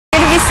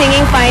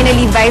singing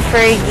Finally by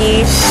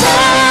Fergie.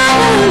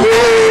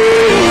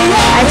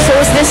 I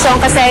chose this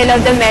song kasi I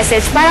love the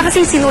message. Para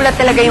kasi sinulat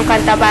talaga yung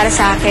kanta para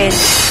sa akin.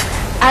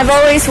 I've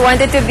always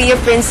wanted to be a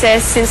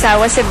princess since I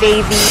was a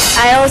baby.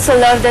 I also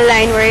love the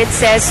line where it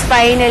says,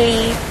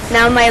 finally,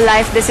 now my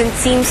life doesn't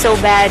seem so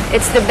bad.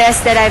 It's the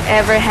best that I've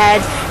ever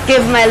had.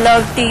 Give my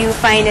love to you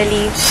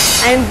finally.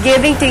 I'm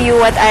giving to you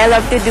what I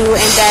love to do,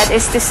 and that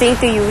is to sing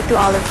to you, to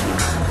all of you.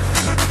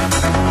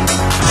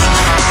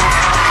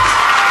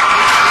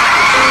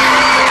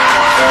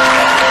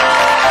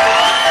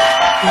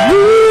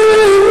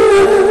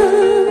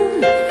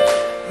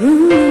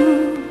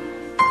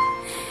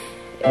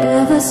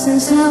 Ever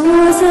since I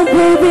was a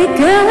baby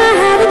girl, I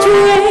had a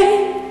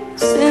dream,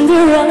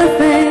 Cinderella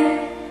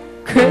thing,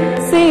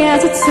 crazy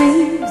as it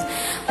seems.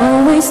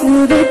 Always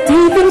knew that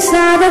deep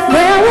inside that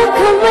there would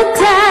come a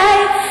day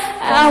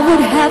I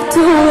would have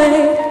to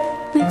wait,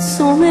 make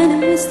so many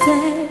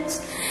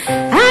mistakes.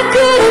 I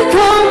couldn't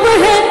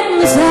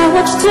comprehend as I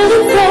watched it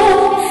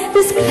unfold,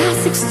 this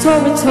classic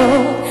story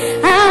told.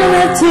 I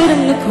left it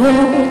in the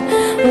cold,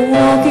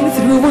 walking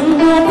through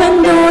an open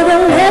door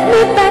that led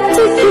me back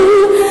to you.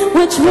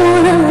 Which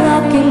one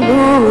unlocking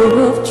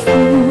more of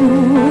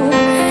truth?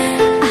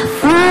 I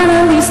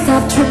finally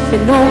stopped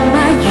tripping on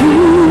my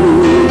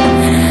youth.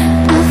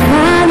 I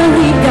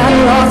finally got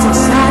lost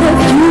inside of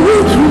you.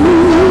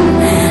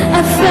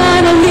 I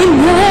finally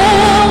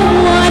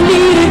know I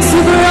needed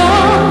to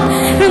grow,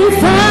 and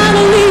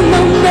finally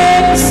my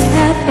mess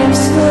had been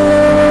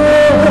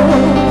solved.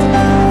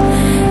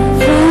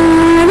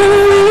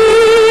 Finally,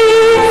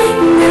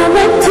 now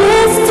my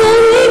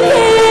destiny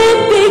can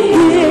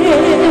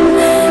begin.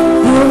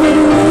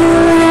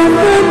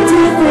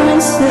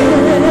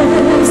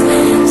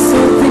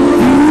 Something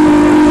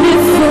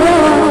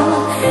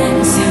beautiful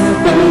is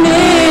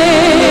happening.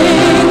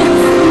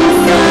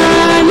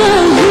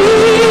 Finally,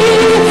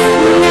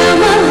 now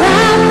my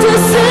life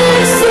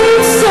doesn't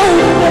seem so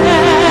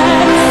bad.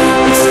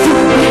 It's the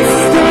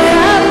best that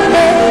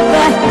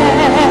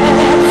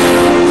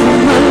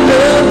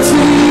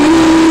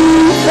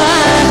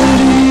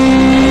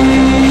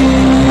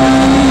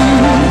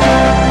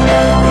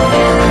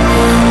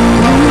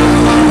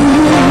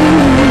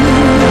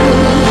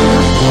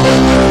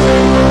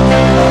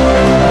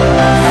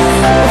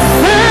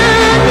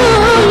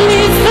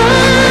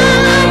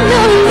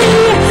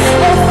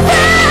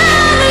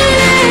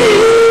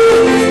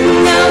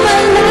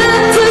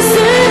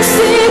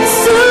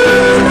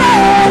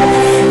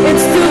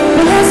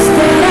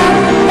I've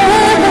ever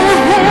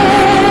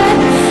had.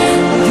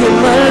 Give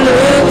my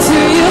love to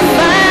you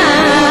finally.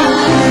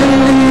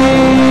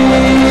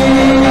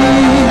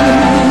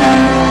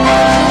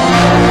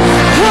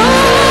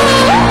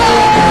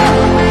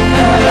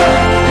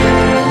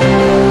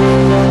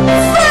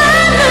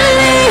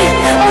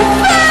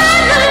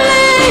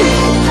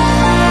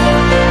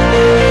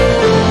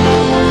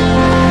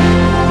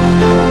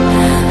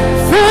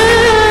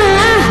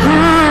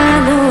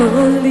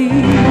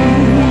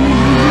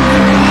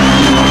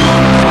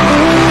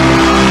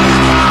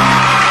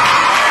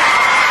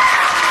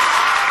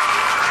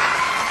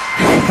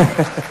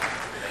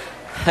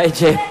 Hi,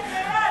 Jeff.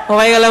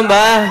 Okay ka lang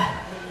ba?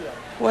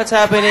 What's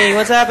happening?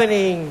 What's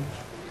happening?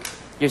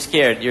 You're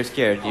scared. You're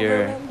scared.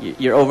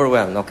 You're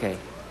overwhelmed. Okay.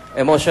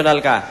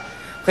 Emotional ka.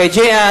 Okay,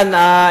 Jayann,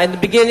 in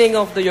the beginning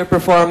of your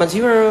performance,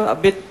 you were a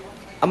bit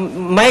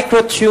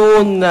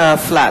micro-tune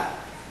flat.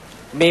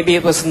 Maybe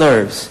it was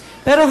nerves.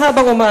 Pero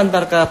habang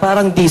umaandar ka,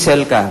 parang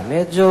diesel ka.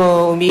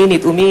 Medyo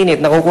umiinit.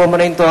 Nakukuha mo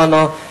na yung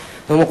tono.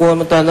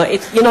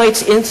 It's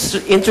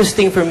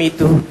interesting for me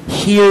to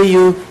hear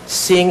you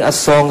sing a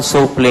song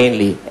so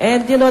plainly.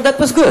 And, that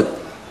was good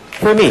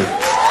for me.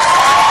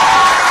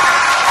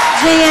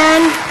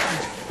 Jayann,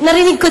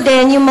 narinig ko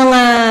din yung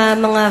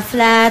mga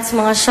flats,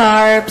 mga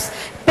sharps.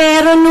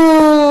 Pero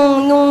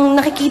nung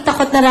nakikita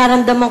ko at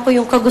nararamdaman ko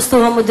yung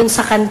kagustuhan mo dun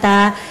sa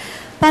kanta,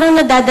 parang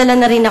nadadala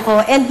na rin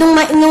ako. And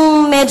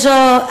nung medyo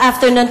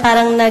after nun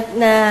parang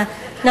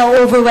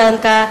na-overwhelm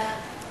ka,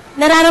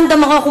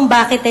 nararamdaman ko kung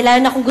bakit,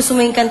 lalo na kung gusto mo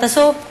yung kanta.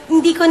 So,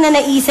 hindi ko na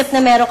naisip na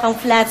meron kang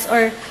flats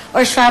or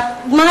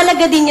sharp.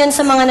 Mahalaga din yun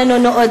sa mga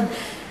nanonood.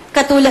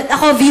 Katulad,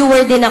 ako,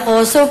 viewer din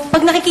ako. So,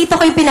 pag nakikita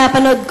ko yung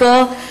pinapanood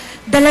ko,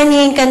 dala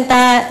niya yung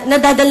kanta,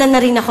 nadadala na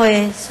rin ako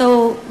eh.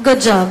 So, good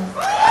job.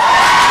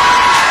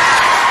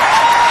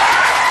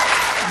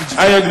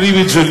 I agree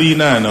with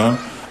Jolina,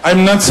 no?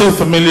 I'm not so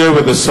familiar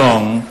with the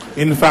song.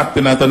 In fact,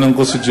 tinatanong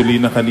ko si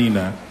Jolina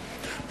kanina.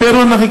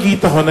 Pero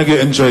nakikita ko,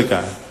 nag-enjoy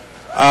ka.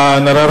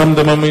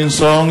 Nararamdaman mo yung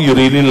song, you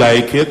really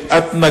like it,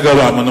 at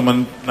nagawa mo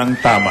naman ng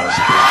tama.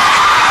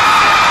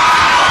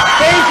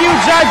 Thank you,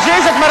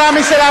 judges, at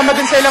maraming salamat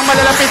din sa ilang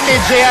malalapit kay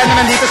Jayann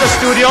na nandito sa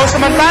studio.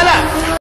 Samantala,